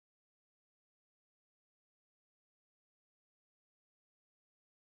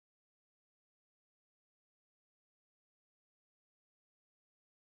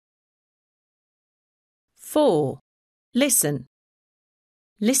4. Listen.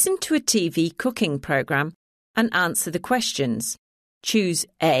 Listen to a TV cooking program and answer the questions. Choose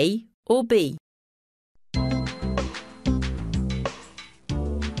A or B.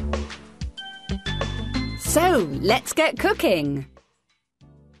 So, let's get cooking.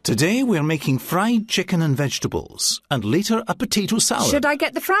 Today we're making fried chicken and vegetables, and later a potato salad. Should I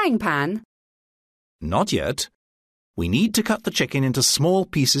get the frying pan? Not yet. We need to cut the chicken into small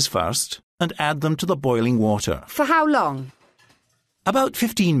pieces first and add them to the boiling water. For how long? About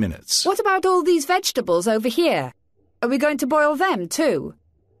 15 minutes. What about all these vegetables over here? Are we going to boil them too?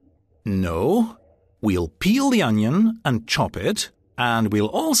 No. We'll peel the onion and chop it, and we'll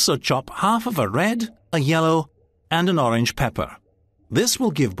also chop half of a red, a yellow, and an orange pepper. This will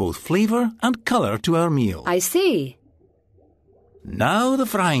give both flavour and colour to our meal. I see. Now the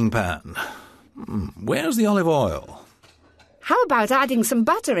frying pan. Where's the olive oil? How about adding some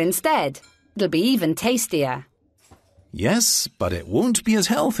butter instead? It'll be even tastier. Yes, but it won't be as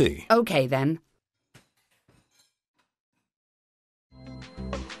healthy. OK then.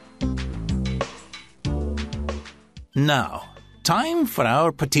 Now, time for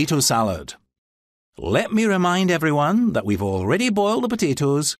our potato salad. Let me remind everyone that we've already boiled the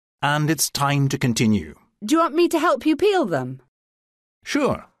potatoes and it's time to continue. Do you want me to help you peel them?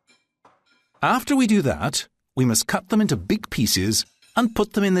 Sure. After we do that, we must cut them into big pieces and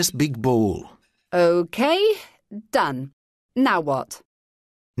put them in this big bowl. OK, done. Now what?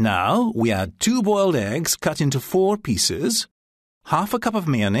 Now we add 2 boiled eggs cut into 4 pieces, half a cup of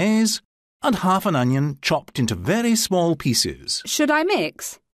mayonnaise, and half an onion chopped into very small pieces. Should I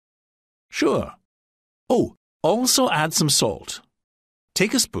mix? Sure. Oh, also add some salt.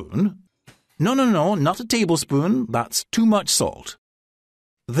 Take a spoon. No, not a tablespoon. That's too much salt.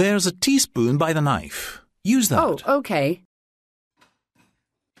 There's a teaspoon by the knife. Use that. Oh, OK.